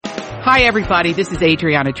Hi, everybody. This is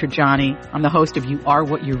Adriana Trajani. I'm the host of You Are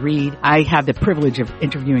What You Read. I have the privilege of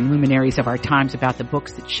interviewing luminaries of our times about the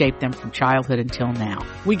books that shaped them from childhood until now.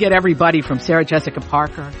 We get everybody from Sarah Jessica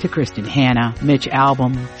Parker to Kristen Hanna, Mitch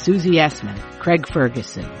Albom, Susie Essman, Craig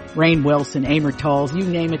Ferguson, Rainn Wilson, Amor Towles, you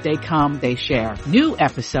name it, they come, they share. New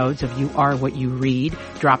episodes of You Are What You Read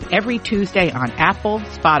drop every Tuesday on Apple,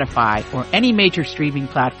 Spotify, or any major streaming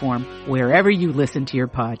platform wherever you listen to your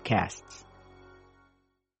podcasts.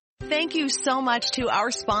 Thank you so much to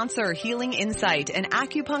our sponsor, Healing Insight, an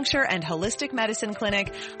acupuncture and holistic medicine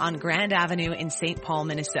clinic on Grand Avenue in St. Paul,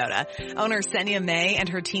 Minnesota. Owner Senya May and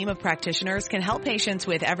her team of practitioners can help patients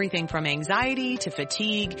with everything from anxiety to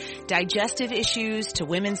fatigue, digestive issues to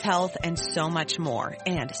women's health, and so much more.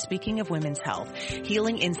 And speaking of women's health,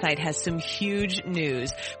 Healing Insight has some huge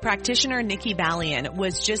news. Practitioner Nikki Ballian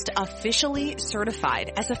was just officially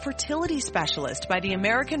certified as a fertility specialist by the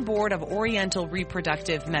American Board of Oriental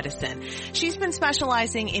Reproductive Medicine. She's been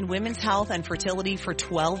specializing in women's health and fertility for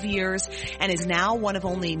 12 years and is now one of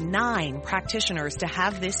only 9 practitioners to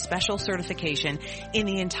have this special certification in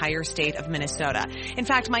the entire state of Minnesota. In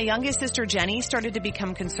fact, my youngest sister Jenny started to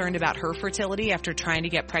become concerned about her fertility after trying to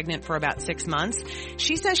get pregnant for about 6 months.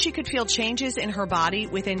 She says she could feel changes in her body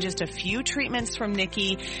within just a few treatments from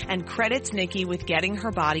Nikki and credits Nikki with getting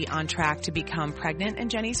her body on track to become pregnant,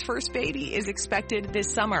 and Jenny's first baby is expected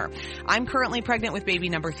this summer. I'm currently pregnant with baby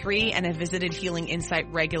number 3 and have visited Healing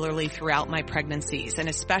Insight regularly throughout my pregnancies, and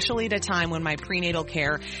especially at a time when my prenatal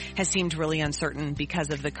care has seemed really uncertain because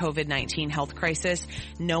of the COVID-19 health crisis.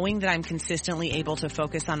 Knowing that I'm consistently able to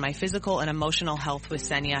focus on my physical and emotional health with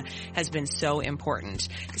Senya has been so important.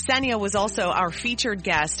 Senya was also our featured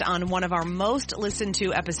guest on one of our most listened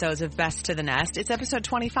to episodes of Best to the Nest. It's episode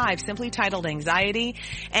 25, simply titled Anxiety,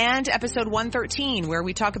 and episode 113, where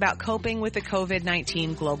we talk about coping with the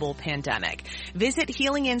COVID-19 global pandemic. Visit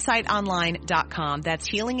HealingInsightOnline.com. That's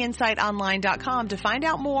HealingInsightOnline.com to find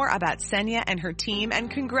out more about Senya and her team. And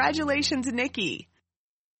congratulations, Nikki.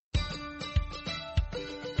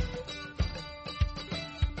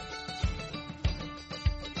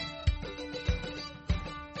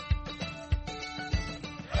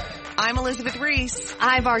 I'm Elizabeth Reese.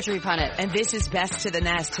 I'm Marjorie Punnett. And this is Best to the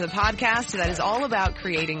Nest, the podcast that is all about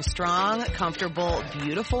creating strong, comfortable,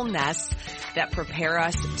 beautiful nests that prepare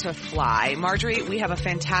us to fly. Marjorie, we have a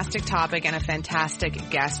fantastic topic and a fantastic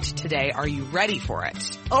guest today. Are you ready for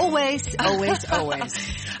it? Always, always, always.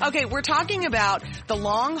 Okay, we're talking about the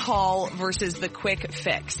long haul versus the quick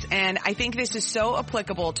fix. And I think this is so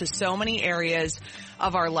applicable to so many areas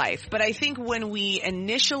of our life. But I think when we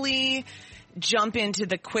initially jump into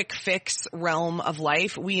the quick fix realm of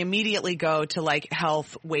life, we immediately go to like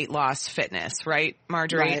health, weight loss, fitness, right,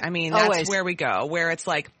 Marjorie? Right. I mean, that's Always where we go, where it's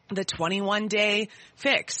like the 21-day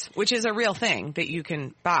fix, which is a real thing that you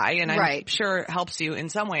can buy, and I'm sure helps you in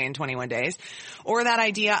some way in 21 days. Or that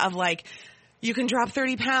idea of like, you can drop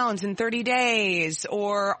 30 pounds in 30 days,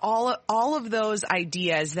 or all of those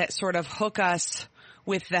ideas that sort of hook us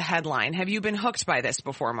with the headline. Have you been hooked by this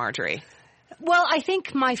before, Marjorie? Well, I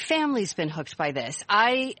think my family's been hooked by this.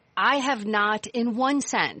 I have not, in one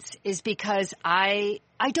sense, is because I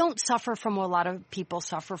don't suffer from what a lot of people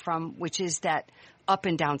suffer from, which is that up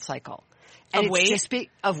and down cycle. And of weight?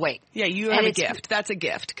 Of weight. Yeah, you have a gift. That's a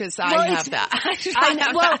gift, because I have that.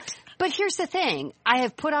 But here's the thing. I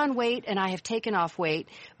have put on weight and I have taken off weight,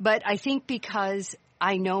 but I think because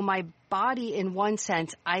I know my body in one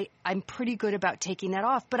sense, I'm pretty good about taking that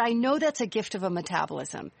off. But I know that's a gift of a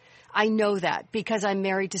metabolism. I know that because I'm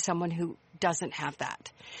married to someone who doesn't have that.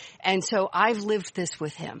 And so I've lived this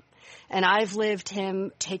with him. And I've lived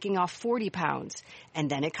him taking off 40 pounds, and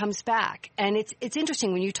then it comes back. And it's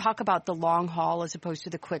interesting when you talk about the long haul as opposed to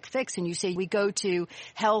the quick fix, and you say we go to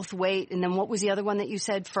health, weight, and then what was the other one that you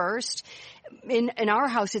said first? In our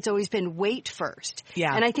house, it's always been weight first.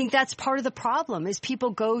 Yeah. And I think that's part of the problem is people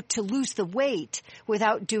go to lose the weight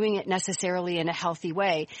without doing it necessarily in a healthy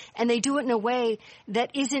way. And they do it in a way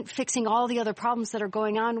that isn't fixing all the other problems that are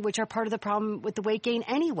going on, which are part of the problem with the weight gain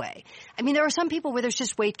anyway. I mean, there are some people where there's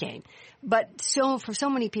just weight gain. But for so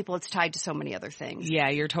many people, it's tied to so many other things. Yeah,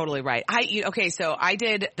 you're totally right. So I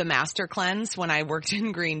did the Master Cleanse when I worked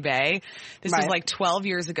in Green Bay. This was like 12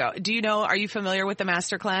 years ago. Are you familiar with the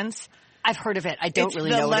Master Cleanse? I've heard of it. I don't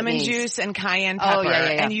really know what it means. The lemon juice and cayenne pepper,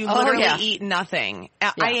 and you literally eat nothing.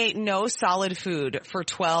 Yeah. I ate no solid food for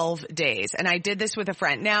 12 days, and I did this with a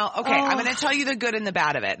friend. Now, I'm going to tell you the good and the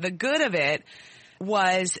bad of it. The good of it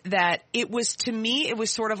was that it was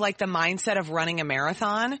sort of like the mindset of running a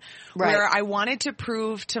marathon, where I wanted to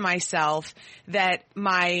prove to myself that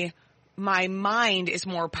my mind is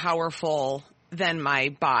more powerful than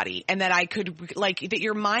my body, and that I could, like, that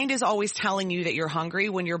your mind is always telling you that you're hungry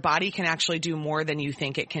when your body can actually do more than you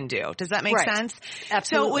think it can do. Does that make sense?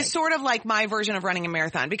 Absolutely. So it was sort of like my version of running a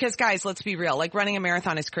marathon, because guys, let's be real, like running a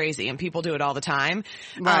marathon is crazy and people do it all the time.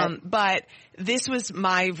 Right. But this was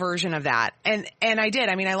my version of that. And I did.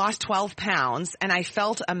 I mean, I lost 12 pounds and I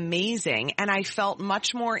felt amazing, and I felt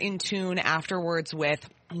much more in tune afterwards with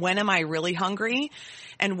when am I really hungry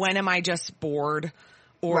and when am I just bored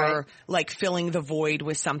or like filling the void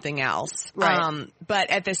with something else. Right.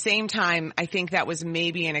 But at the same time, I think that was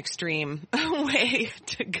maybe an extreme way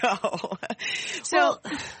to go. So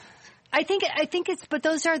I think it's, but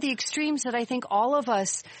those are the extremes that I think all of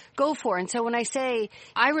us go for. And so when I say,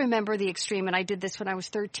 I remember the extreme, and I did this when I was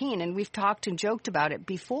 13, and we've talked and joked about it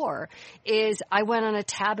before, is I went on a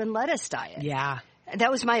tab and lettuce diet. Yeah. That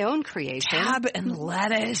was my own creation. Tab and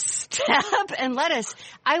lettuce. Tab and lettuce.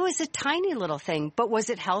 I was a tiny little thing, but was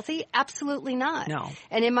it healthy? Absolutely not. No.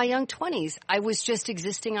 And in my young 20s, I was just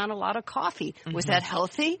existing on a lot of coffee. Was that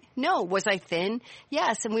healthy? No. Was I thin?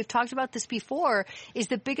 Yes. And we've talked about this before, is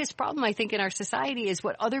the biggest problem, I think, in our society is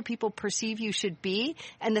what other people perceive you should be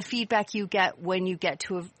and the feedback you get when you get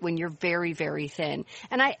to when you're very, very thin.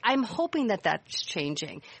 And I'm hoping that that's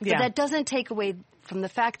changing. But that doesn't take away from the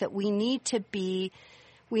fact that we need to be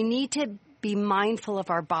mindful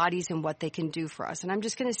of our bodies and what they can do for us. And I'm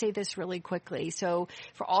just going to say this really quickly. So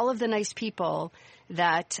for all of the nice people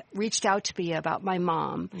that reached out to me about my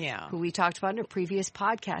mom, who we talked about in a previous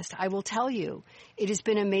podcast, I will tell you, it has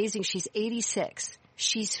been amazing. She's 86.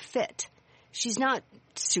 She's fit. She's not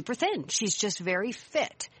super thin. She's just very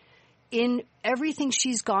fit. In everything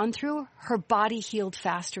she's gone through, her body healed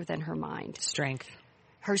faster than her mind. Strength.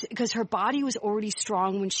 Because her body was already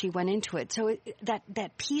strong when she went into it. So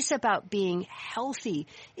that piece about being healthy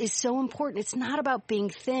is so important. It's not about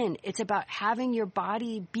being thin. It's about having your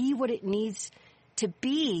body be what it needs to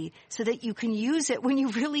be so that you can use it when you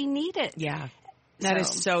really need it. Yeah. That is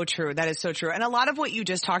so true. That is so true. And a lot of what you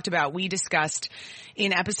just talked about, we discussed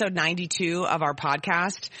in episode 92 of our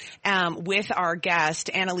podcast with our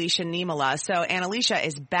guest, Annalicia Niemela. So Annalicia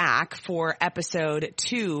is back for episode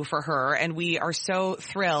 2 for her, and we are so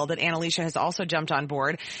thrilled that Annalicia has also jumped on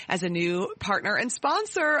board as a new partner and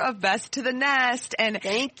sponsor of Best to the Nest. And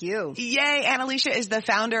thank you. Yay. Annalicia is the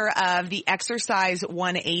founder of the Exercise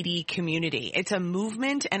 180 community. It's a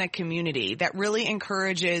movement and a community that really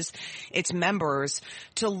encourages its members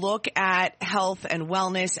to look at health and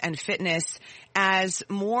wellness and fitness as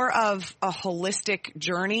more of a holistic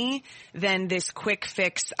journey than this quick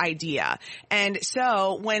fix idea. And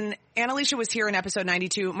so when Annalicia was here in episode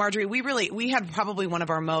 92, Marjorie, we had probably one of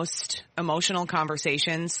our most emotional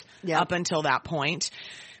conversations up until that point,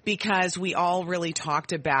 because we all really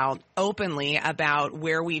talked openly about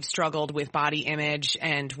where we've struggled with body image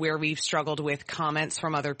and where we've struggled with comments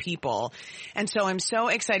from other people. And so I'm so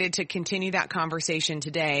excited to continue that conversation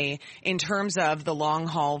today in terms of the long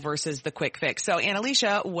haul versus the quick fix. So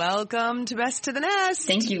Annalicia, welcome to Best to the Nest.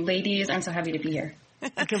 Thank you, ladies. I'm so happy to be here.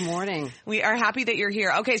 Good morning. We are happy that you're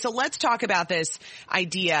here. Okay, so let's talk about this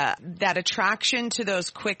idea, that attraction to those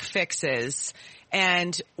quick fixes,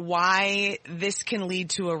 and why this can lead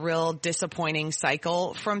to a real disappointing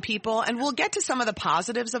cycle from people. And we'll get to some of the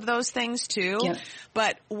positives of those things too. Yep.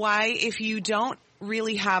 But why, if you don't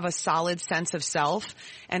really have a solid sense of self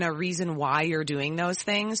and a reason why you're doing those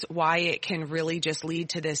things, why it can really just lead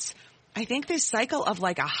to this, I think, this cycle of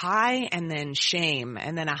like a high and then shame,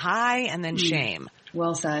 and then a high and then shame.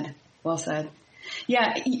 Well said. Well said.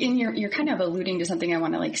 Yeah, and you're kind of alluding to something I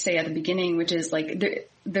want to like say at the beginning, which is like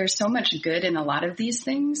there's so much good in a lot of these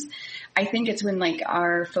things. I think it's when like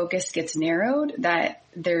our focus gets narrowed that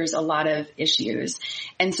there's a lot of issues.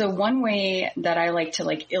 And so one way that I like to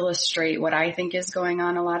like illustrate what I think is going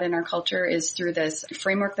on a lot in our culture is through this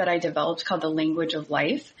framework that I developed called the Language of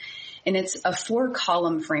Life. And it's a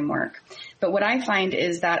 4-column framework. But what I find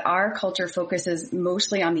is that our culture focuses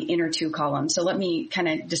mostly on the inner 2 columns. So let me kind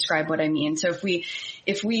of describe what I mean. So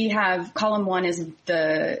if we have column 1 is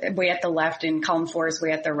the way at the left and column 4 is way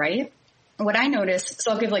at the right, what I notice,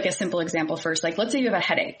 so I'll give like a simple example first. Like let's say you have a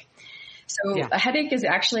headache. So a headache is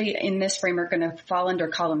actually in this framework going to fall under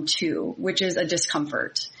column 2, which is a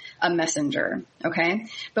discomfort, a messenger. Okay.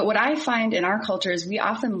 But what I find in our culture is we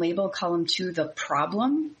often label column 2 the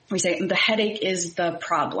problem. We say the headache is the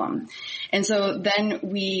problem. And so then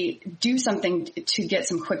we do something to get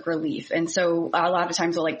some quick relief. And so a lot of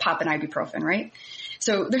times we'll like pop an ibuprofen, right?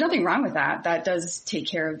 So there's nothing wrong with that. That does take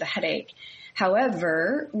care of the headache.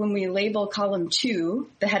 However, when we label column 2,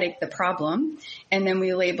 the headache, the problem, and then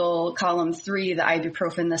we label column 3, the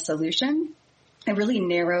ibuprofen, the solution, it really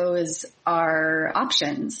narrows our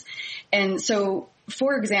options. And so,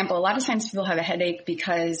 for example, a lot of times people have a headache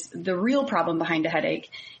because the real problem behind a headache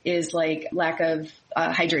is like lack of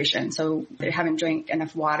hydration. So they haven't drank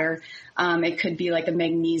enough water. It could be like a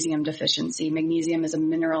magnesium deficiency. Magnesium is a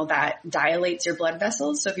mineral that dilates your blood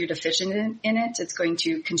vessels. So if you're deficient in it, it's going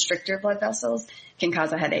to constrict your blood vessels, can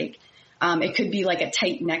cause a headache. It could be like a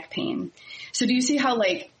tight neck pain. So do you see how,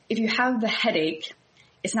 like, if you have the headache,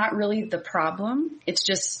 it's not really the problem. It's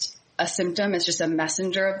just a symptom. It's just a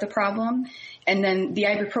messenger of the problem. And then the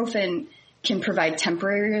ibuprofen can provide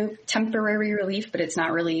temporary relief, but it's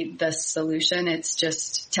not really the solution. It's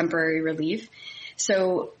just temporary relief.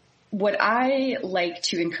 So what I like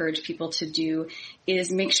to encourage people to do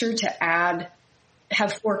is make sure to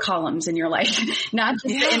have 4 columns in your life, not just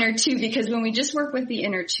the inner 2, because when we just work with the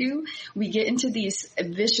inner 2, we get into these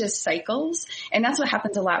vicious cycles. And that's what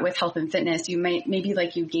happens a lot with health and fitness. You maybe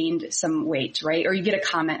like you gained some weight, right? Or you get a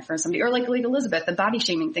comment from somebody, or like Elizabeth, the body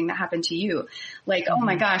shaming thing that happened to you. Like, oh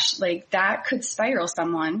my gosh, like that could spiral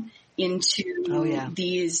someone into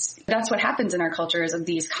these. That's what happens in our culture, is of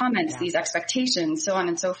these comments, these expectations, so on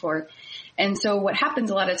and so forth. And so what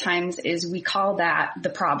happens a lot of times is we call that the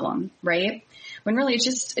problem, right? When really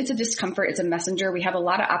it's a discomfort. It's a messenger. We have a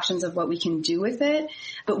lot of options of what we can do with it,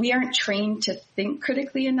 but we aren't trained to think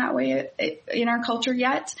critically in that way in our culture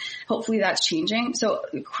yet. Hopefully that's changing. So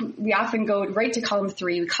we often go right to column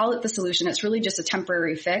 3. We call it the solution. It's really just a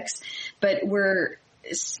temporary fix, but we're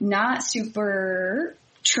not super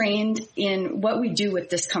trained in what we do with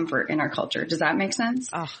discomfort in our culture. Does that make sense?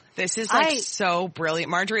 Oh, this is so brilliant.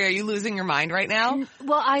 Marjorie, are you losing your mind right now?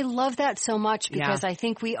 Well, I love that so much because I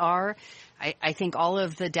think we are. I think all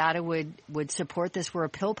of the data would support this. We're a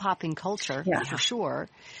pill-popping culture, for sure.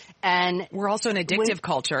 And we're also an addictive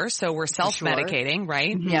culture, so we're self-medicating,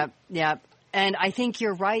 right? Mm-hmm. Yep. And I think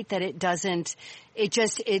you're right that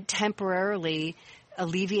it temporarily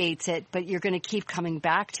alleviates it, but you're going to keep coming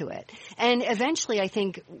back to it. And eventually, I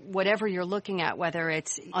think whatever you're looking at, whether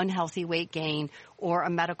it's unhealthy weight gain or a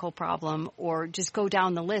medical problem, or just go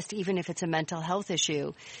down the list, even if it's a mental health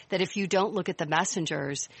issue, that if you don't look at the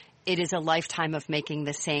messengers, it is a lifetime of living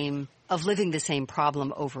the same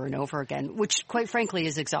problem over and over again, which quite frankly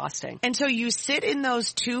is exhausting. And so you sit in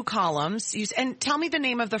those 2 columns. And tell me the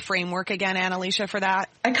name of the framework again, Annalicia, for that.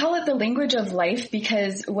 I call it the language of life,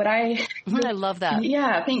 because I love that.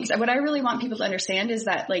 Yeah, thanks. What I really want people to understand is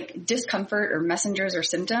that, like, discomfort or messengers or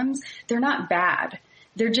symptoms, they're not bad.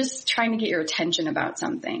 They're just trying to get your attention about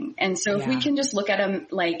something. And so if we can just look at them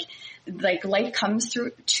like life comes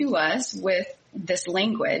through to us with this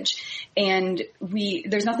language, and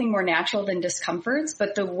there's nothing more natural than discomforts,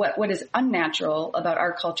 but what is unnatural about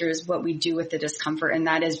our culture is what we do with the discomfort, and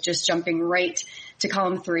that is just jumping right to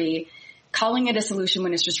column 3, calling it a solution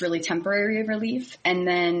when it's just really temporary relief, and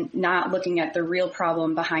then not looking at the real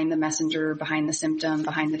problem behind the messenger, behind the symptom,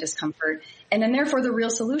 behind the discomfort, and then therefore the real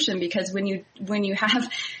solution. Because when you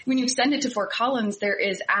extend it to 4 columns, there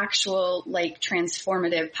is actual like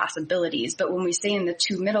transformative possibilities. But when we stay in the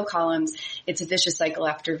 2 middle columns, it's a vicious cycle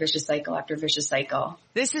after vicious cycle after vicious cycle.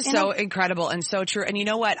 This is so incredible and so true. And you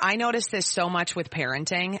know what? I notice this so much with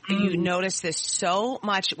parenting. You notice this so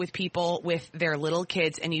much with people with their little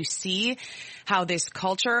kids, and you see how this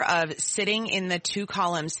culture of sitting in the 2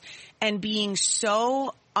 columns and being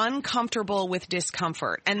so uncomfortable with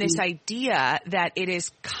discomfort, and this idea that it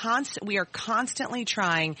is we are constantly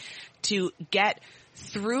trying to get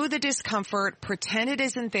through the discomfort, pretend it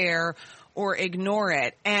isn't there, or ignore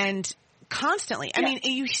it. And constantly, I mean,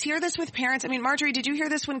 you hear this with parents. I mean, Marjorie, did you hear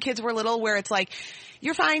this when kids were little, where it's like,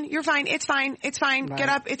 you're fine, it's fine, right. Get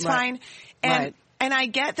up, it's fine. And I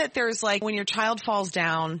get that there's like, when your child falls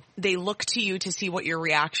down, they look to you to see what your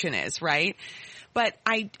reaction is, right? But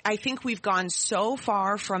I think we've gone so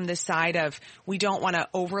far from the side of we don't want to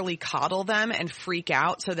overly coddle them and freak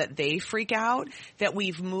out so that they freak out, that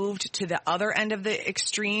we've moved to the other end of the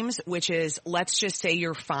extremes, which is let's just say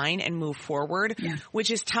you're fine and move forward,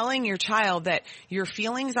 which is telling your child that your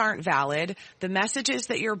feelings aren't valid, the messages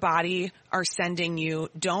that your body are sending you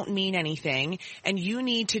don't mean anything, and you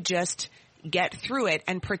need to just get through it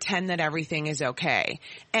and pretend that everything is okay.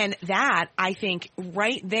 And that, I think,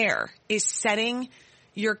 right there is setting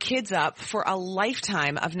your kids up for a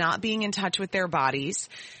lifetime of not being in touch with their bodies,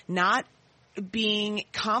 not being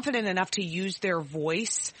confident enough to use their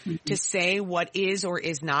voice to say what is or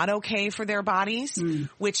is not okay for their bodies,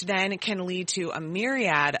 which then can lead to a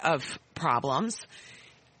myriad of problems.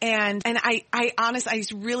 And I honestly, I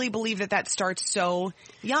really believe that starts so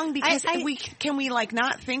young, because can we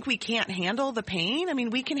not think we can't handle the pain? I mean,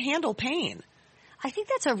 we can handle pain. I think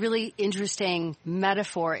that's a really interesting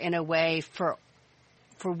metaphor in a way for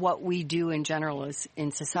for what we do in general is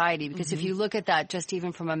in society. Because if you look at that, just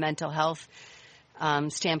even from a mental health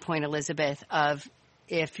standpoint, Elizabeth, of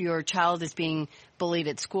if your child is being bullied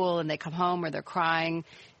at school and they come home or they're crying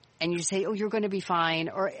and you say, oh, you're going to be fine,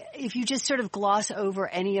 or if you just sort of gloss over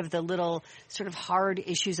any of the little sort of hard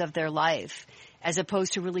issues of their life as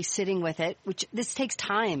opposed to really sitting with it, which this takes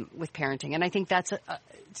time with parenting. And I think that's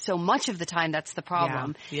so much of the time that's the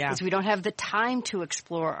problem, is we don't have the time to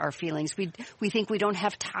explore our feelings. We think we don't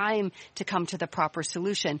have time to come to the proper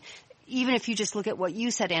solution. Even if you just look at what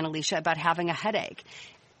you said, Annalisa, about having a headache.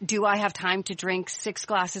 Do I have time to drink 6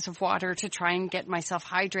 glasses of water to try and get myself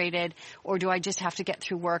hydrated, or do I just have to get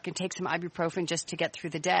through work and take some ibuprofen just to get through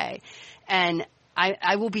the day? And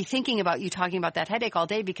I will be thinking about you talking about that headache all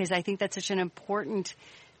day, because I think that's such an important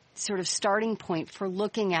sort of starting point for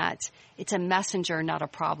looking at it's a messenger, not a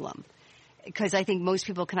problem. Because I think most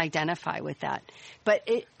people can identify with that. But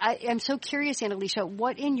I'm so curious, Annalisa,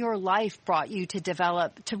 what in your life brought you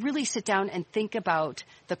to really sit down and think about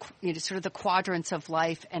sort of the quadrants of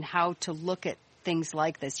life and how to look at things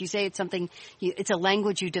like this? You say it's it's a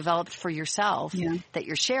language you developed for yourself that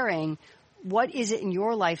you're sharing. What is it in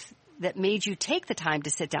your life that made you take the time to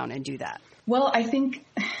sit down and do that? Well, I think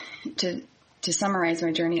to summarize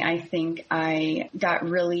my journey, I think I got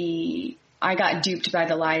duped by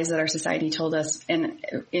the lies that our society told us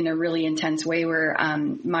in a really intense way, where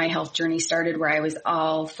my health journey started, where I was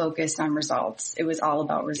all focused on results. It was all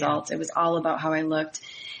about results. It was all about how I looked.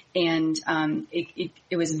 And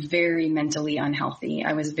it was very mentally unhealthy.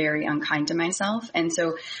 I was very unkind to myself. And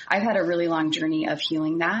so I've had a really long journey of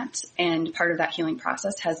healing that. And part of that healing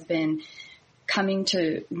process has been coming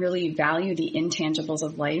to really value the intangibles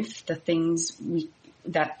of life, the things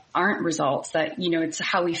that aren't results, that, it's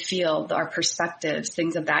how we feel, our perspectives,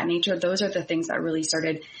 things of that nature. Those are the things that really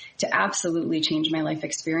started to absolutely change my life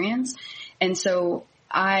experience. And so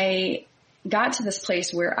I got to this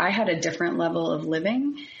place where I had a different level of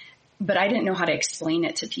living, but I didn't know how to explain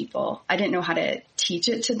it to people. I didn't know how to teach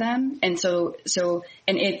it to them. And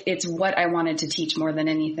it's what I wanted to teach more than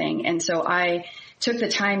anything. And so I took the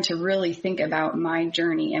time to really think about my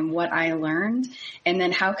journey and what I learned, and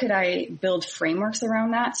then how could I build frameworks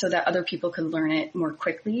around that so that other people could learn it more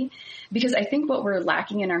quickly. Because I think what we're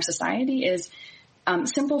lacking in our society is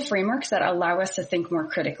simple frameworks that allow us to think more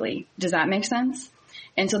critically. Does that make sense?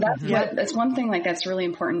 And so that's one thing that's really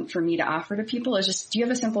important for me to offer to people, is just, do you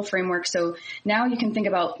have a simple framework? So now you can think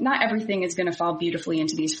about, not everything is going to fall beautifully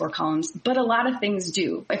into these 4 columns, but a lot of things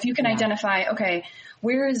do. If you can identify, okay,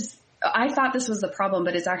 I thought this was the problem,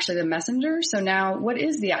 but it's actually the messenger. So now what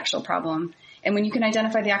is the actual problem? And when you can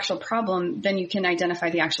identify the actual problem, then you can identify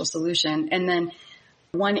the actual solution. And then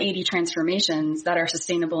 180 transformations that are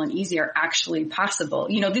sustainable and easy are actually possible.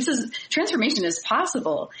 Transformation is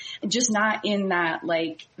possible, just not in that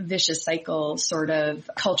vicious cycle sort of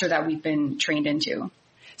culture that we've been trained into.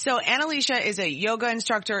 So Annalisa is a yoga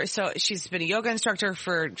instructor. So she's been a yoga instructor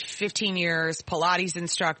for 15 years, Pilates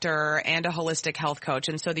instructor, and a holistic health coach.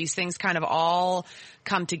 And so these things kind of all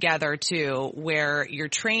come together too, where your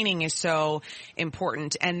training is so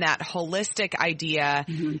important, and that holistic idea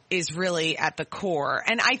is really at the core.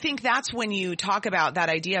 And I think that's when you talk about that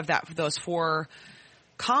idea of those 4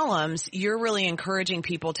 columns, you're really encouraging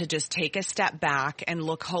people to just take a step back and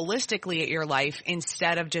look holistically at your life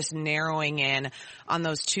instead of just narrowing in on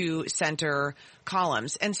those 2 center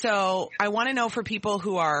columns. And so I want to know, for people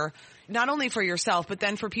who are not only for yourself, but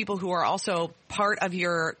then for people who are also part of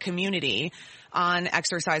your community on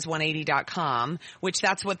exercise180.com, which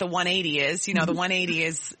that's what the 180 is. The 180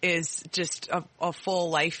 is just a full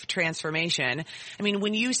life transformation. I mean,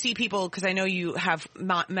 when you see people, because I know you have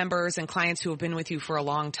members and clients who have been with you for a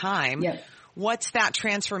long time, what's that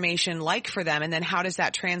transformation like for them? And then how does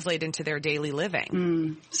that translate into their daily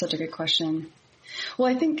living? Such a good question. Well,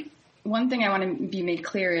 I think one thing I want to be made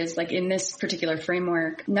clear is, in this particular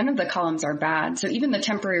framework, none of the columns are bad. So even the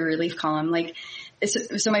temporary relief column,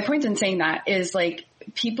 so my point in saying that is,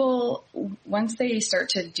 people, once they start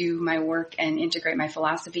to do my work and integrate my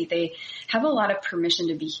philosophy, they have a lot of permission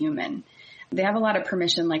to be human. They have a lot of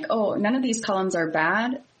permission, none of these columns are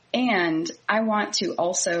bad. And I want to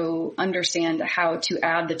also understand how to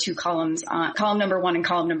add the 2 columns on column number 1 and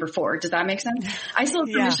column number 4. Does that make sense? I still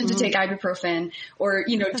have permission to take ibuprofen or,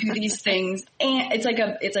 do these things. And it's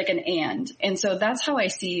like an and. And so that's how I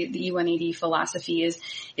see the E180 philosophy is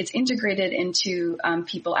it's integrated into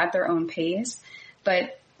people at their own pace.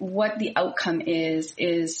 But what the outcome is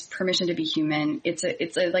permission to be human. It's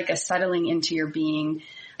like a settling into your being.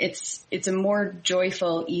 it's a more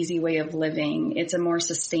joyful, easy way of living. It's a more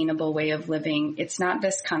sustainable way of living. It's not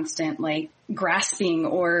this constant like grasping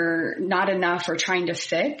or not enough or trying to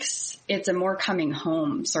fix. It's a more coming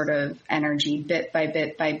home sort of energy, bit by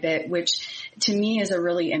bit by bit, which to me is a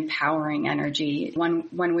really empowering energy. One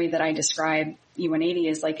way that I describe E180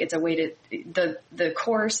 is like, it's a way to, the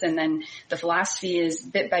course and then the philosophy is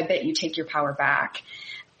bit by bit, you take your power back.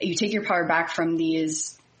 You take your power back from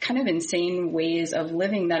these kind of insane ways of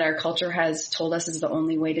living that our culture has told us is the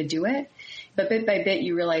only way to do it. But bit by bit,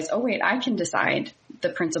 you realize, oh, wait, I can decide the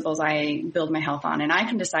principles I build my health on, and I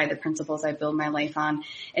can decide the principles I build my life on.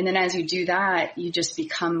 And then as you do that, you just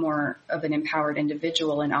become more of an empowered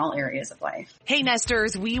individual in all areas of life. Hey,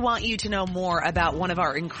 Nesters, we want you to know more about one of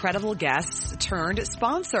our incredible guests turned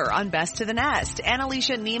sponsor on Best to the Nest.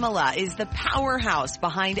 Annalicia Niemela is the powerhouse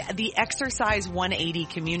behind the Exercise 180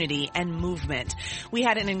 community and movement. We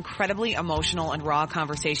had an incredibly emotional and raw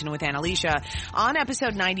conversation with Annalicia on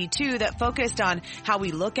episode 92 that focused on how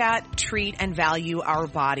we look at, treat, and value our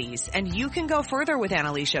bodies. And you can go further with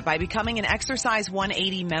Annalicia by becoming an Exercise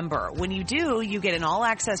 180 member. When you do, you get an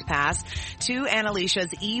all-access pass to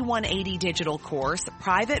Annalicia's E180 digital course,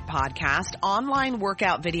 private podcast, online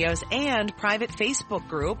workout videos, and private Facebook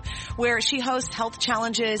group where she hosts health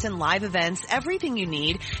challenges and live events, everything you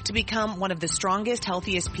need to become one of the strongest,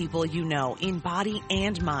 healthiest people you know in body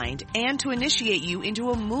and mind, and to initiate you into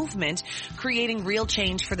a movement creating real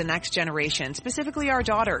change for the next generation, specifically our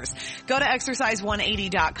daughters. Go to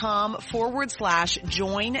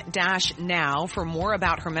exercise180.com/join-now for more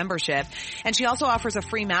about her membership. And she also offers a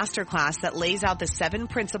free masterclass that lays out the 7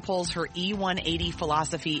 principles her E180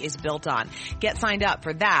 philosophy is built on. Get signed up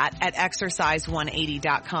for that at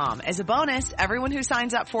exercise180.com. As a bonus, everyone who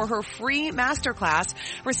signs up for her free masterclass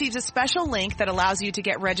receives a special link that allows you to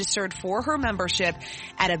get registered for her membership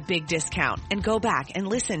at a big discount. And go back and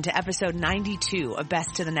listen to episode 92 of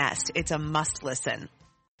Best to the Nest. It's a must listen.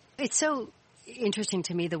 It's so interesting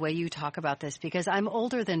to me the way you talk about this because I'm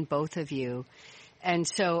older than both of you. And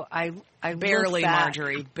so I barely, look back,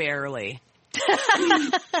 Marjorie, barely.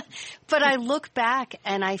 But I look back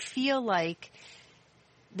and I feel like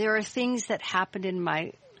there are things that happened in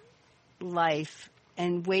my life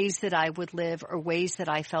and ways that I would live or ways that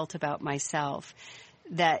I felt about myself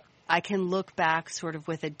that I can look back sort of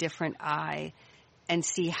with a different eye and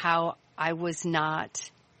see how I was not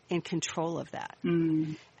in control of that.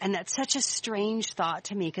 Mm. And that's such a strange thought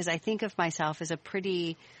to me because I think of myself as I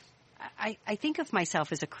think of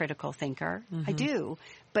myself as a critical thinker. Mm-hmm. I do.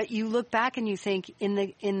 But you look back and you think in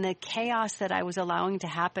the chaos that I was allowing to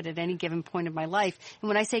happen at any given point of my life. And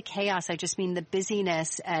when I say chaos, I just mean the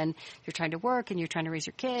busyness and you're trying to work and you're trying to raise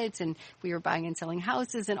your kids and we were buying and selling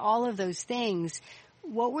houses and all of those things.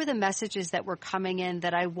 What were the messages that were coming in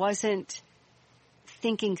that I wasn't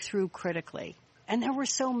thinking through critically? And there were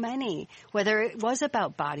so many, whether it was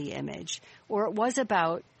about body image or it was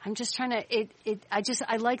about, I'm just trying to,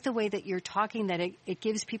 I like the way that you're talking that it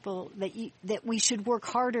gives people that we should work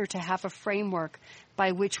harder to have a framework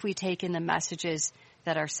by which we take in the messages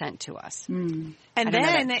that are sent to us. Mm. And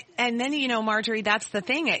then, you know, Marjorie, that's the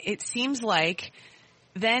thing. It seems like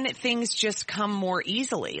then things just come more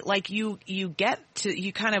easily. Like you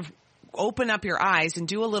kind of open up your eyes and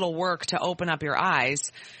do a little work to open up your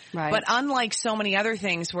eyes. Right. But unlike so many other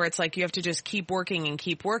things where it's like you have to just keep working and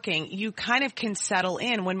keep working, you kind of can settle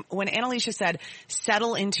in. When Annalicia said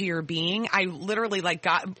settle into your being, I literally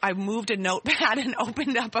I moved a notepad and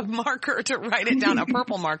opened up a marker to write it down, a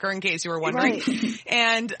purple marker in case you were wondering, right.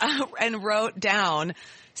 and wrote down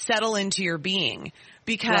settle into your being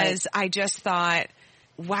because right. I just thought,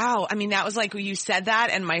 wow. I mean, that was like when you said that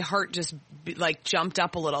and my heart just jumped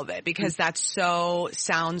up a little bit because that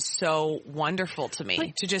sounds so wonderful to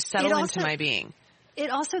me to just settle into my being. It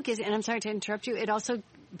also gives, and I'm sorry to interrupt you,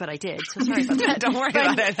 but I did, so sorry about that. Don't worry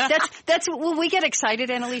about it. That's when we get excited,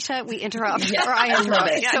 Annalicia, we interrupt, or I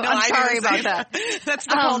interrupt. Yeah, so I'm sorry about that. That's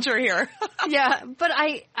the culture here. Yeah, but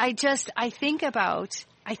I think about,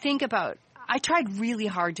 I tried really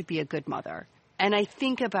hard to be a good mother, and I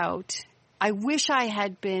think about, I wish I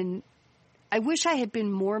had been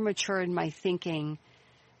more mature in my thinking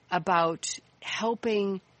about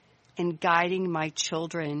helping and guiding my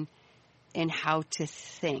children in how to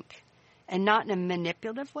think. And not in a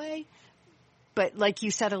manipulative way, but like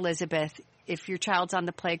you said, Elizabeth, if your child's on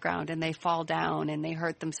the playground and they fall down and they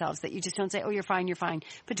hurt themselves, that you just don't say, oh, you're fine,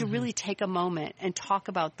 but to really take a moment and talk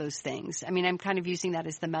about those things. I mean, I'm kind of using that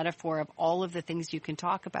as the metaphor of all of the things you can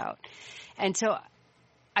talk about. And so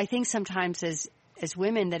I think sometimes as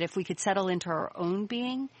women that if we could settle into our own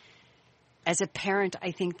being as a parent,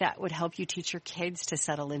 I think that would help you teach your kids to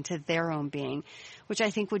settle into their own being, which I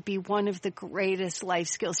think would be one of the greatest life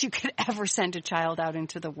skills you could ever send a child out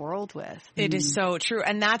into the world with. It is so true.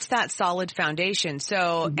 And that's that solid foundation.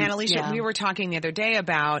 So, Annalisa, we were talking the other day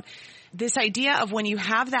about this idea of when you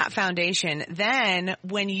have that foundation, then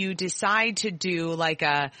when you decide to do like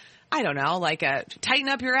a tighten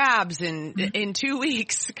up your abs in 2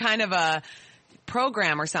 weeks kind of a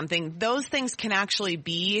program or something, those things can actually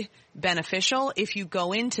be beneficial if you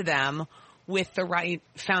go into them with the right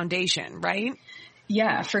foundation, right?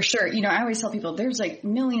 Yeah, for sure. I always tell people there's like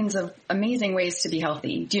millions of amazing ways to be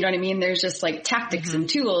healthy. Do you know what I mean? There's just like tactics and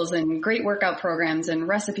tools and great workout programs and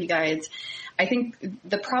recipe guides. I think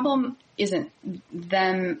the problem isn't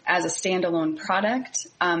them as a standalone product.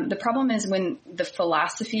 The problem is when the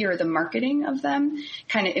philosophy or the marketing of them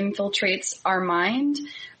kind of infiltrates our mind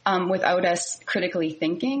without us critically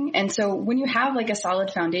thinking. And so when you have like a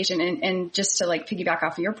solid foundation, and just to like piggyback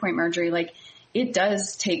off of your point, Marjorie, like it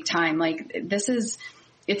does take time. Like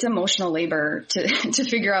it's emotional labor to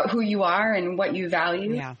figure out who you are and what you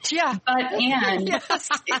value. Yeah. Yes,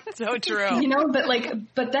 so true.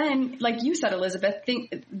 But then, like you said, Elizabeth,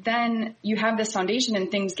 then you have this foundation and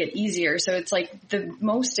things get easier. So it's like the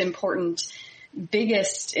most important,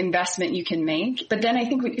 biggest investment you can make. But then I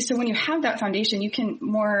think, when you have that foundation, you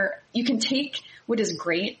can take what is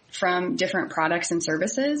great from different products and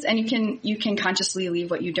services, and you can consciously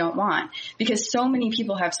leave what you don't want, because so many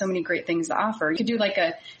people have so many great things to offer. You could do like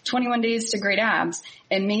a 21 days to great abs,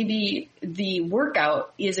 and maybe the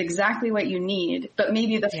workout is exactly what you need, but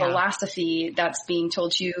maybe the philosophy that's being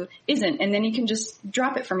told to you isn't. And then you can just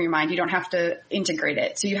drop it from your mind. You don't have to integrate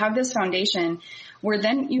it. So you have this foundation where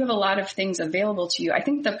then you have a lot of things available to you. I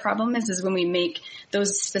think the problem is when we make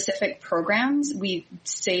those specific programs, we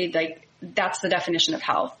say like, that's the definition of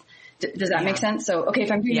health. Does that make sense? So, okay,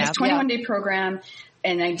 if I'm doing this 21-day program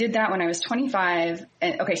and I did that when I was 25,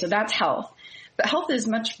 okay, so that's health. But health is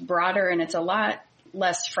much broader and it's a lot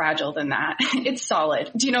less fragile than that. It's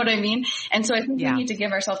solid. Do you know what I mean? And so I think we need to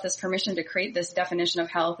give ourselves this permission to create this definition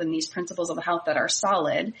of health and these principles of health that are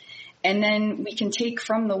solid. And then we can take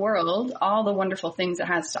from the world all the wonderful things it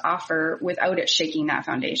has to offer without it shaking that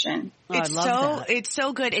foundation. It's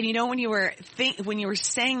so good. And when you were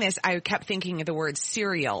saying this, I kept thinking of the word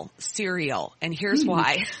cereal. And here's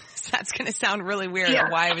why. That's going to sound really weird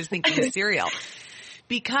why I was thinking cereal.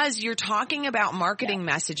 Because you're talking about marketing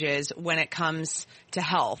messages when it comes to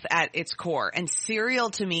health at its core. And cereal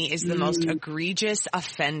to me is the most egregious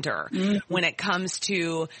offender when it comes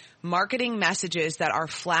to marketing messages that are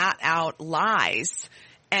flat out lies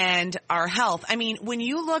and our health. I mean, when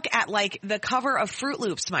you look at like the cover of Fruit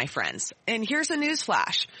Loops, my friends, and here's a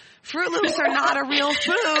newsflash. Fruit Loops are not a real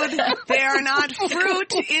food. They are not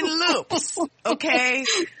fruit in loops. Okay?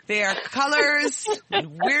 They are colors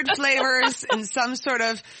and weird flavors and some sort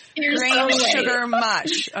of grain sugar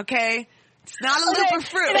mush. Okay? It's not a loop of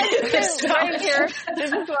fruit. Right here,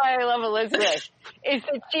 this is why I love Elizabeth, is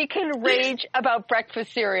that she can rage about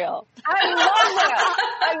breakfast cereal.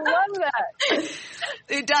 I love that.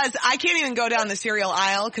 It does. I can't even go down the cereal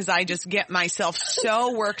aisle because I just get myself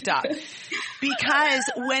so worked up. Because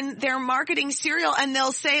when they're marketing cereal and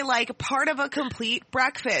they'll say like part of a complete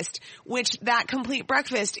breakfast, which that complete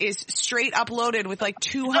breakfast is straight up loaded with like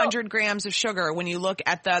 200 grams of sugar when you look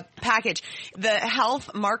at the package. The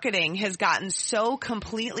health marketing has gotten so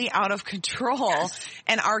completely out of control,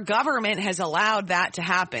 and our government has allowed that to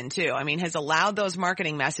happen too. I mean, has allowed those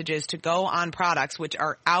marketing messages to go on products which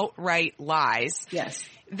are outright lies. Yes.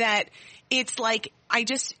 That it's like, I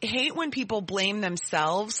just hate when people blame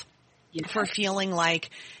themselves for feeling like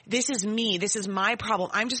this is me, this is my problem.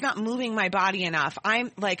 I'm just not moving my body enough.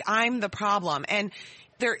 I'm the problem. And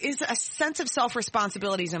there is a sense of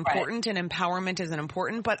self-responsibility is important and empowerment is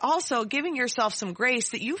important, but also giving yourself some grace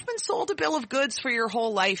that you've been sold a bill of goods for your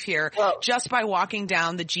whole life here just by walking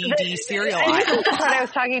down the GD cereal aisle. This is what I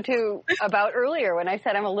was talking to about earlier when I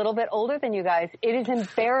said I'm a little bit older than you guys. It is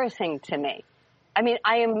embarrassing to me. I mean,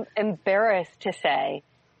 I am embarrassed to say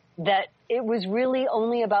that it was really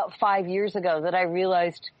only about 5 years ago that I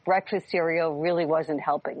realized breakfast cereal really wasn't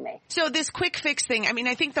helping me. So this quick fix thing, I mean,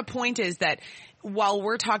 I think the point is that while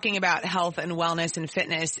we're talking about health and wellness and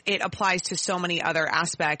fitness, it applies to so many other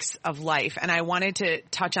aspects of life. And I wanted to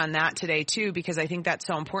touch on that today too, because I think that's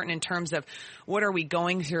so important in terms of what are we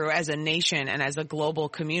going through as a nation and as a global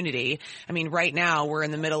community. I mean, right now we're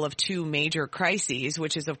in the middle of two major crises,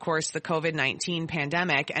 which is of course the COVID-19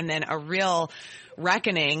 pandemic and then a real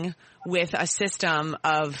reckoning with a system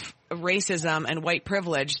of racism and white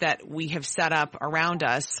privilege that we have set up around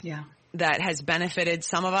us. Yeah. That has benefited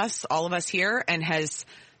some of us, all of us here, and has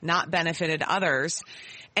not benefited others.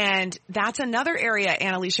 And that's another area,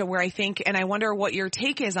 Annalisa, where I think, and I wonder what your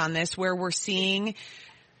take is on this, where we're seeing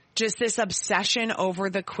just this obsession over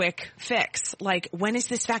the quick fix. Like, when is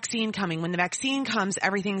this vaccine coming? When the vaccine comes,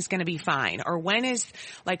 everything's going to be fine. Or when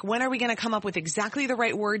are we going to come up with exactly the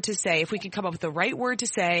right word to say? If we could come up with the right word to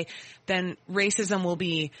say, then racism will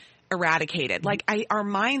be eradicated. Like, our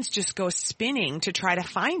minds just go spinning to try to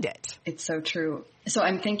find it. It's so true. So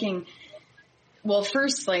I'm thinking, well,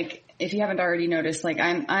 first, like, if you haven't already noticed, like,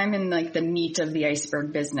 I'm in like the meat of the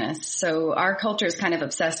iceberg business. So our culture is kind of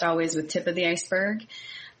obsessed always with tip of the iceberg.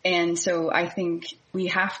 And so I think we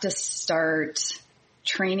have to start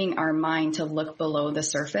training our mind to look below the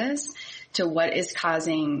surface to what is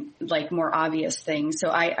causing like more obvious things. So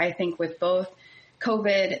I think with both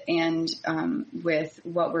COVID and with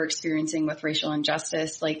what we're experiencing with racial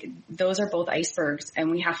injustice, like those are both icebergs and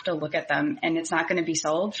we have to look at them, and it's not going to be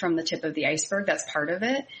solved from the tip of the iceberg. That's part of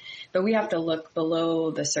it, but we have to look below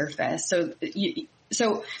the surface.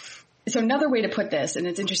 So another way to put this, and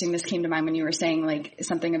it's interesting, this came to mind when you were saying like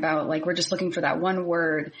something about like we're just looking for that one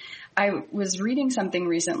word. I was reading something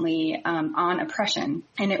recently on oppression,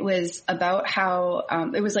 and it was about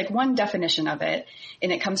how it was like one definition of it,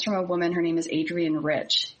 and it comes from a woman. Her name is Adrienne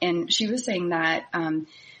Rich, and she was saying that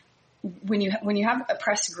when you have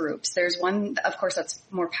oppressed groups, there's one, of course, that's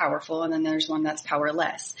more powerful, and then there's one that's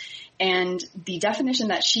powerless. And the definition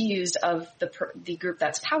that she used of the group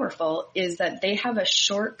that's powerful is that they have a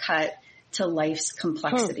shortcut to life's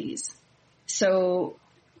complexities. So,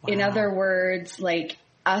 in other words, like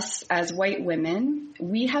us as white women,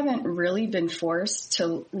 we haven't really been forced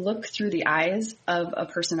to look through the eyes of a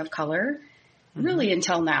person of color really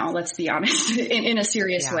until now, let's be honest, in a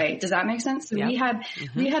serious way. Does that make sense? So we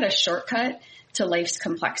had a shortcut to life's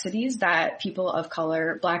complexities that people of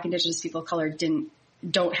color, Black, Indigenous people of color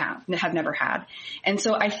don't have never had. And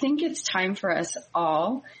so I think it's time for us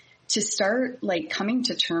all to start like coming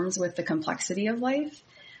to terms with the complexity of life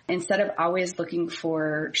instead of always looking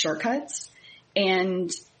for shortcuts. And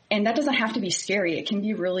that doesn't have to be scary. It can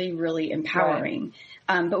be really, really empowering.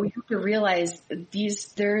 Right. But we have to realize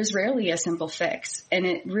there's rarely a simple fix, and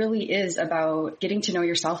it really is about getting to know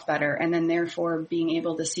yourself better, and then therefore being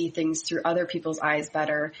able to see things through other people's eyes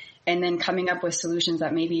better, and then coming up with solutions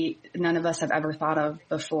that maybe none of us have ever thought of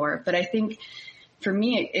before. But I think for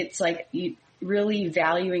me, it's like really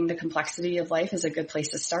valuing the complexity of life is a good place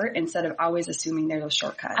to start instead of always assuming there's a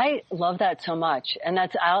shortcut. I love that so much. And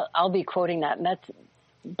I'll be quoting that.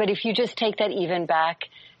 But if you just take that even back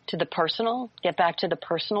to the personal, get back to the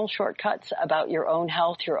personal shortcuts about your own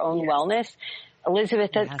health, your own wellness,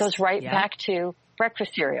 Elizabeth, that goes right back to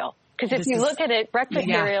breakfast cereal. Because if you look at it, breakfast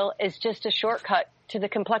cereal is just a shortcut to the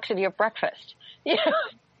complexity of breakfast. You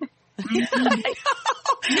know?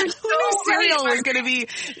 Cereal is going to be,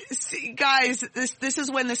 guys, this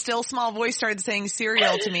is when the still small voice started saying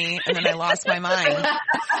cereal to me, and then I lost my mind.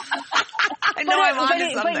 I know I'm on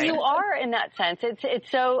to something. But you are in that sense.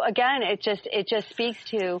 It's so, again, it just speaks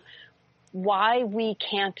to why we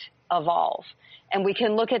can't evolve. And we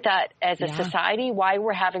can look at that as a society, why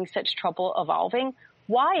we're having such trouble evolving.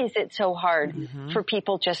 Why is it so hard for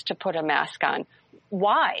people just to put a mask on?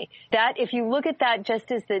 Why? That, if you look at that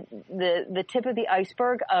just as the tip of the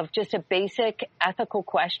iceberg of just a basic ethical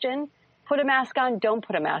question, put a mask on, don't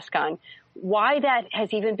put a mask on. Why that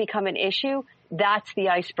has even become an issue, that's the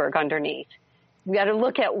iceberg underneath. We got to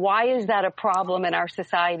look at why is that a problem in our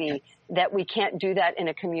society that we can't do that in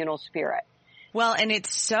a communal spirit. Well, and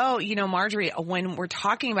it's so, Marjorie, when we're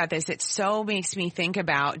talking about this, it so makes me think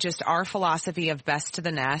about just our philosophy of best to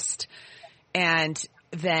the nest and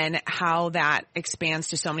then how that expands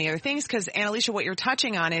to so many other things. Because, Annalisa, what you're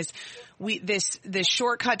touching on is this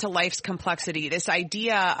shortcut to life's complexity, this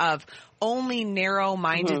idea of only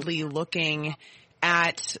narrow-mindedly looking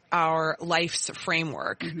at our life's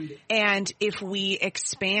framework. And if we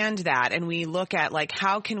expand that and we look at like,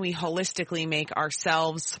 how can we holistically make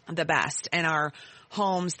ourselves the best and our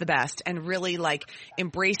homes the best and really like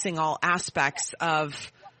embracing all aspects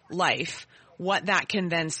of life, what that can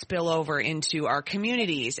then spill over into our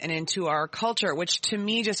communities and into our culture, which to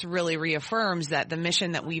me just really reaffirms that the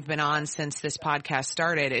mission that we've been on since this podcast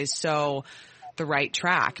started is so the right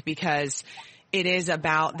track, because it is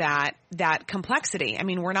about that complexity. I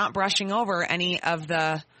mean, we're not brushing over any of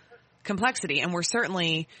the complexity, and we're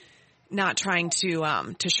certainly not trying to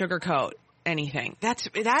sugarcoat anything.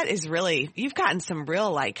 That is really, you've gotten some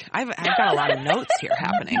real, like, I've got a lot of notes here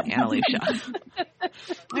happening, Annalisa.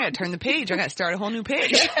 I gotta turn the page. I gotta start a whole new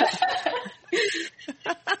page.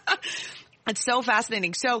 It's so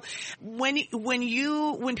fascinating. So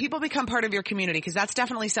when people become part of your community, because that's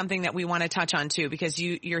definitely something that we want to touch on too, because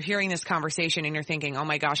you're hearing this conversation and you're thinking, oh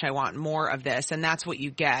my gosh, I want more of this. And that's what you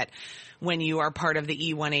get when you are part of the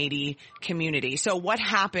E180 community. So what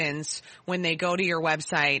happens when they go to your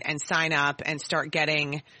website and sign up and start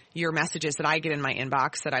getting your messages that I get in my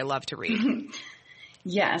inbox that I love to read?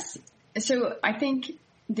 Yes. So I think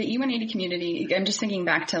the E180 community, I'm just thinking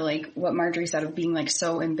back to like what Marjorie said of being like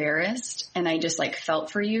so embarrassed. And I just like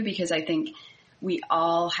felt for you, because I think we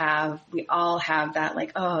all have that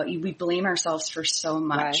like, oh, we blame ourselves for so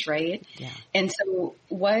much. Right. Yeah. And so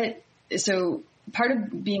part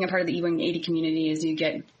of being a part of the E180 community is you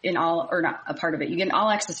get you get an all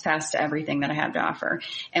access pass to everything that I have to offer.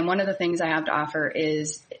 And one of the things I have to offer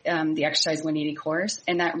is the Exercise 180 course.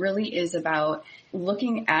 And that really is about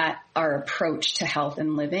looking at our approach to health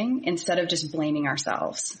and living instead of just blaming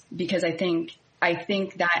ourselves. Because I think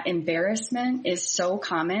that embarrassment is so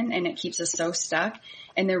common and it keeps us so stuck.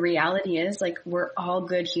 And the reality is like, we're all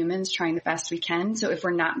good humans trying the best we can. So if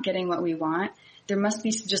we're not getting what we want, there must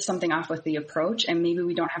be just something off with the approach, and maybe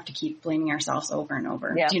we don't have to keep blaming ourselves over and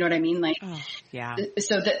over. Yeah. Do you know what I mean? Like, yeah.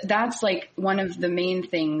 So that's like one of the main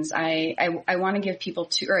things I want to give people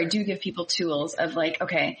I do give people tools of like,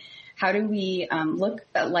 okay, how do we look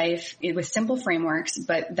at life with simple frameworks,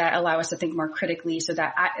 but that allow us to think more critically, so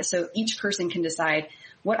each person can decide,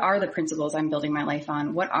 what are the principles I'm building my life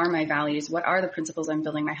on? What are my values? What are the principles I'm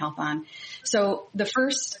building my health on? So the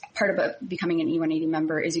first part about becoming an E180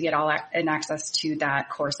 member is you get an access to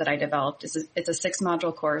that course that I developed. It's a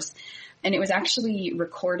 6-module course, and it was actually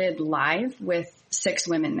recorded live with 6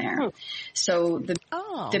 women there. So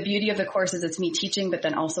the beauty of the course is it's me teaching, but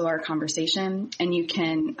then also our conversation, and you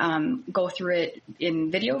can go through it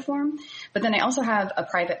in video form. But then I also have a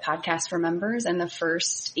private podcast for members, and the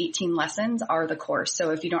first 18 lessons are the course.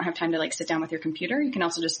 So if you don't have time to like sit down with your computer, you can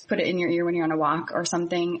also just put it in your ear when you're on a walk or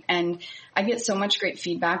something. And I get so much great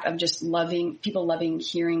feedback of just people loving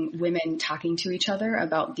hearing women talking to each other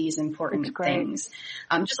about these important things.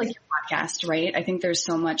 Just like your podcast, right? I think there's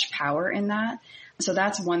so much power in that. So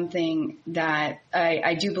that's one thing that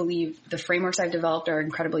I do believe the frameworks I've developed are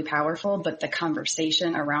incredibly powerful, but the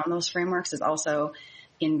conversation around those frameworks is also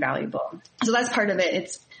invaluable. So that's part of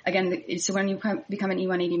it. So when you become an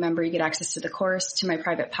E180 member, you get access to the course, to my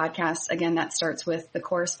private podcast. Again, that starts with the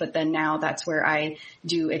course, but then now that's where I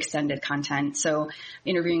do extended content. So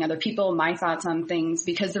interviewing other people, my thoughts on things,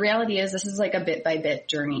 because the reality is this is like a bit by bit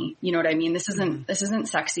journey. You know what I mean? This isn't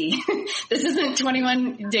sexy. This isn't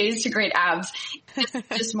 21 days to great abs.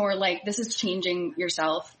 It's just more like this is changing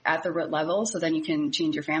yourself at the root level. So then you can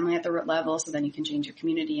change your family at the root level. So then you can change your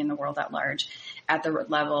community and the world at large at the root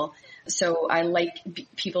level. So I like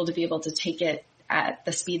people to be able to take it at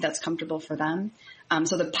the speed that's comfortable for them.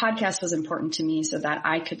 So the podcast was important to me so that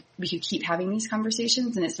we could keep having these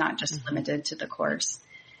conversations, and it's not just limited to the course.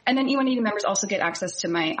 And then E180 members also get access to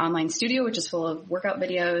my online studio, which is full of workout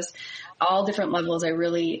videos, all different levels. I've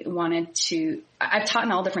taught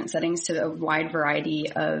in all different settings to a wide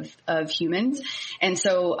variety of humans. And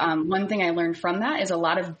so one thing I learned from that is a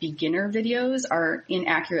lot of beginner videos are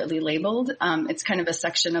inaccurately labeled. It's kind of a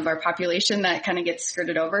section of our population that kind of gets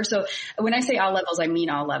skirted over. So when I say all levels, I mean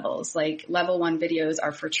all levels. Like level 1 videos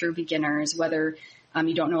are for true beginners, whether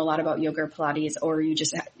you don't know a lot about yoga or Pilates, or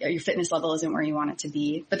your fitness level isn't where you want it to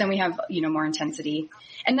be. But then we have, more intensity.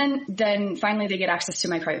 And then finally they get access to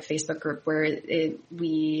my private Facebook group where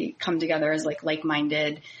we come together as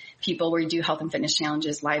like-minded people, where we do health and fitness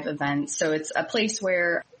challenges, live events. So it's a place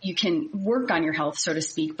where you can work on your health, so to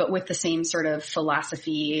speak, but with the same sort of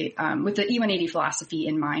philosophy, with the E180 philosophy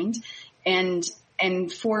in mind. And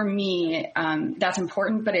for me, that's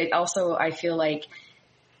important, but it also, I feel like,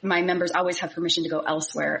 my members always have permission to go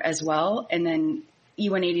elsewhere as well. And then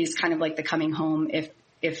E180 is kind of like the coming home if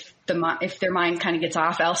their mind kind of gets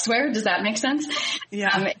off elsewhere. Does that make sense?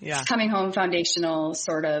 Yeah. It's coming home foundational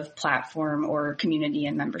sort of platform or community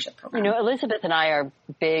and membership program. Elizabeth and I are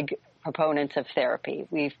big proponents of therapy.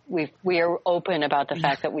 We are open about the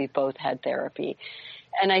fact that we've both had therapy.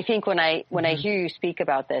 And I think when I hear you speak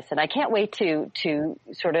about this, and I can't wait to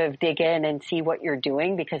sort of dig in and see what you're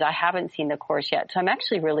doing, because I haven't seen the course yet. So I'm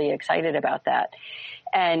actually really excited about that.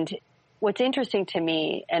 And what's interesting to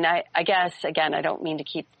me, and I guess, again, I don't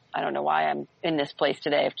know why I'm in this place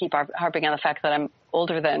today. I keep harping on the fact that I'm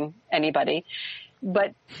older than anybody.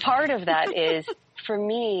 But part of that is, for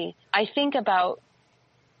me, I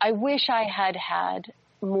wish I had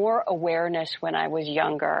more awareness when I was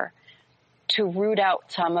younger to root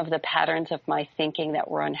out some of the patterns of my thinking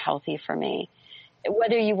that were unhealthy for me.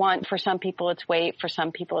 whether you want, for some people it's weight, for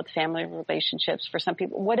some people it's family relationships, for some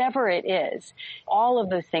people, whatever it is, all of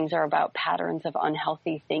those things are about patterns of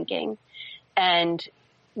unhealthy thinking. And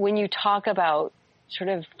when you talk about sort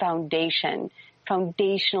of foundationally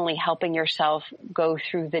helping yourself go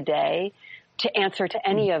through the day to answer to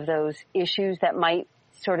any of those issues that might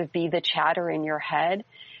sort of be the chatter in your head,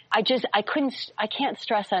 I can't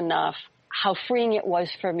stress enough how freeing it was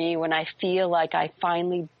for me when I feel like I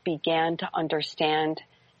finally began to understand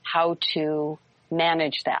how to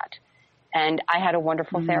manage that. And I had a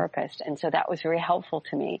wonderful therapist, and so that was very helpful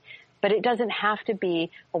to me. But it doesn't have to be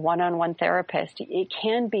a one-on-one therapist. It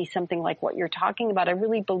can be something like what you're talking about. I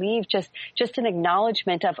really believe just an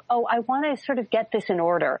acknowledgement of, oh, I want to sort of get this in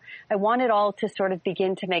order. I want it all to sort of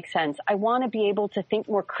begin to make sense. I want to be able to think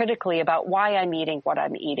more critically about why I'm eating what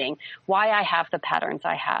I'm eating, why I have the patterns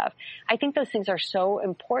I have. I think those things are so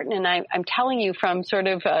important. And I'm telling you from sort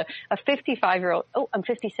of a 55-year-old, I'm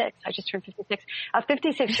 56. I just turned 56. A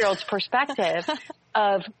 56-year-old's perspective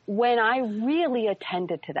of when I really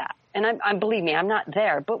attended to that. And believe me, I'm not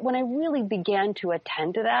there, but when I really began to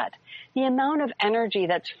attend to that, the amount of energy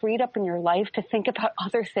that's freed up in your life to think about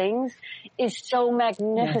other things is so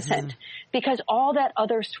magnificent because all that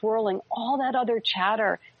other swirling, all that other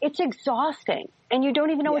chatter, it's exhausting. And you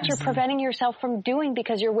don't even know what you're preventing yourself from doing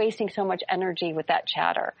because you're wasting so much energy with that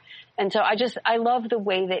chatter. And so I love the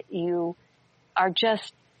way that you are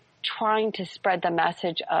just trying to spread the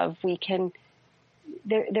message of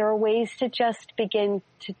there are ways to just begin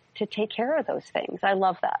to take care of those things. I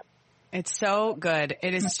love that. It's so good.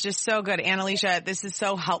 It is just so good. Annalisa, this is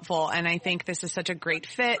so helpful, and I think this is such a great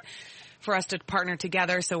fit for us to partner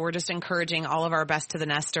together. So we're just encouraging all of our Best to the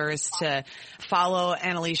Nesters to follow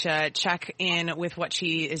Annalisa, check in with what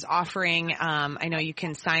she is offering. I know you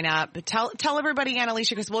can sign up. Tell everybody,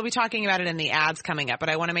 Annalisa, because we'll be talking about it in the ads coming up, but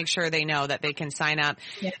I want to make sure they know that they can sign up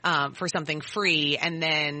for something free and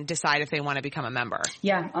then decide if they want to become a member.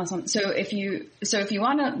 Yeah, awesome. So if you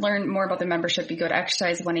want to learn more about the membership, you go to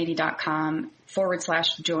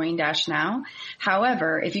exercise180.com/join-now.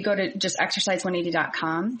 However, if you go to just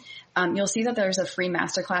exercise180.com, you'll see that there's a free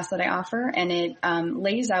masterclass that I offer, and it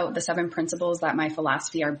lays out the 7 principles that my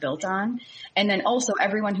philosophy are built on. And then also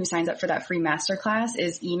everyone who signs up for that free masterclass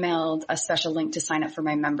is emailed a special link to sign up for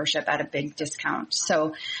my membership at a big discount.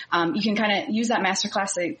 So you can kind of use that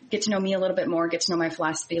masterclass to get to know me a little bit more, get to know my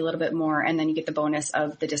philosophy a little bit more, and then you get the bonus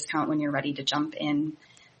of the discount when you're ready to jump in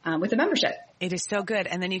with the membership. It is so good.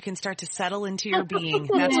 And then you can start to settle into your being.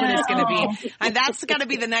 That's what it's going to be. And that's got to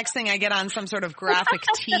be the next thing I get on some sort of graphic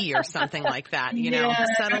tee or something like that. You know,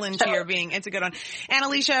 settle into your being. It's a good one.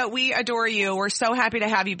 Annalisa, we adore you. We're so happy to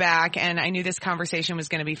have you back. And I knew this conversation was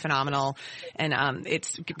going to be phenomenal. And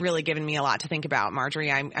it's really given me a lot to think about.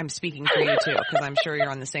 Marjorie, I'm speaking for you too, because I'm sure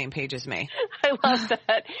you're on the same page as me. I love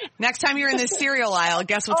that. Next time you're in this cereal aisle,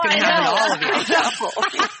 guess what's going to happen to all of you?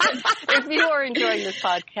 If you are enjoying this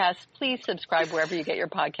podcast, please subscribe wherever you get your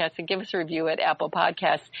podcasts and give us a review at Apple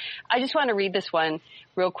Podcasts. I just want to read this one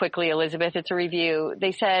real quickly, Elizabeth. It's a review.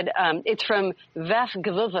 They said it's from Vef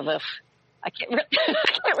Gvuzovov. I can't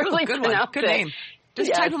really pronounce it. Good name.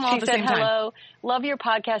 Just type them all at the same time. Hello. Love your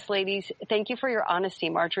podcast, ladies. Thank you for your honesty,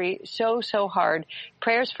 Marjorie. So hard.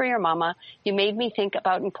 Prayers for your mama. You made me think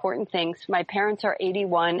about important things. My parents are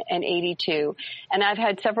 81 and 82. And I've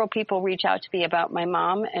had several people reach out to me about my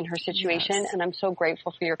mom and her situation. Yes. And I'm so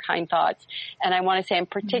grateful for your kind thoughts. And I want to say I'm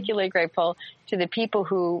particularly grateful to the people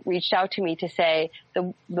who reached out to me to say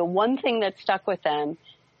the one thing that stuck with them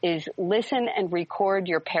is listen and record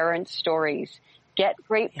your parents' stories. Get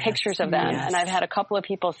great pictures of them. And I've had a couple of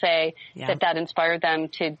people say that inspired them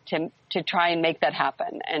to try and make that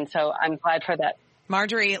happen. And so I'm glad for that.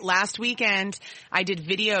 Marjorie, last weekend, I did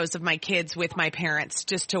videos of my kids with my parents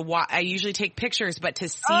just to watch. I usually take pictures, but to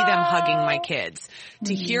see them hugging my kids,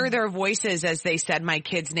 to hear their voices as they said my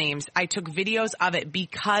kids' names. I took videos of it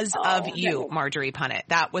because of you, Marjorie Punnett.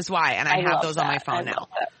 That was why. And I have those on my phone now.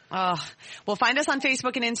 Oh, well, find us on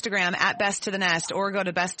Facebook and Instagram at Best to the Nest, or go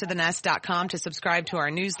to besttothenest.com to subscribe to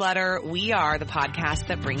our newsletter. We are the podcast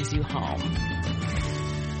that brings you home.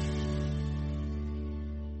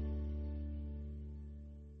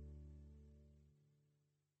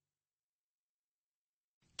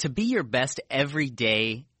 To be your best every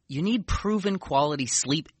day, you need proven quality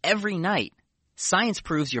sleep every night. Science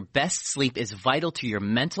proves your best sleep is vital to your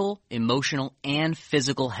mental, emotional, and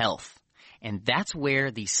physical health. And that's where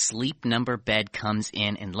the Sleep Number bed comes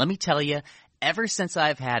in. And let me tell you, ever since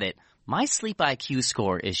I've had it, my sleep IQ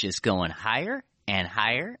score is just going higher and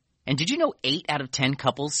higher. And did you know 8 out of 10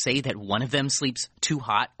 couples say that one of them sleeps too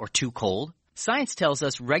hot or too cold? Science tells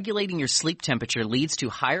us regulating your sleep temperature leads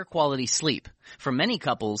to higher quality sleep. For many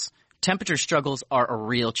couples, temperature struggles are a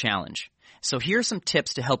real challenge. So here are some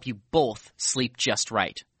tips to help you both sleep just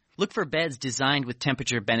right. Look for beds designed with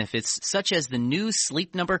temperature benefits such as the new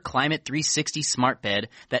Sleep Number Climate 360 smart bed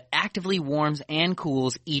that actively warms and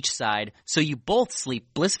cools each side so you both sleep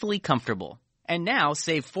blissfully comfortable. And now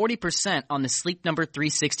save 40% on the Sleep Number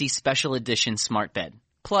 360 Special Edition smart bed.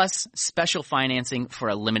 Plus special financing for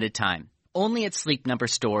a limited time. Only at Sleep Number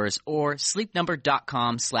stores or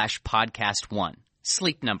sleepnumber.com/podcast1.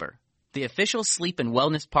 Sleep Number, the official sleep and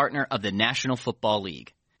wellness partner of the National Football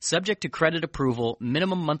League. Subject to credit approval,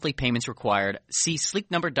 minimum monthly payments required. See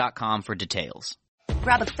sleepnumber.com for details.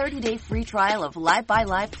 Grab a 30-day free trial of Live by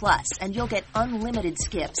Live Plus, and you'll get unlimited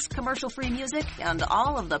skips, commercial-free music, and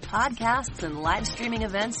all of the podcasts and live streaming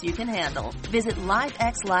events you can handle. Visit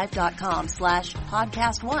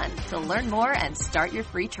livexlive.com/podcast1 to learn more and start your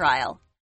free trial.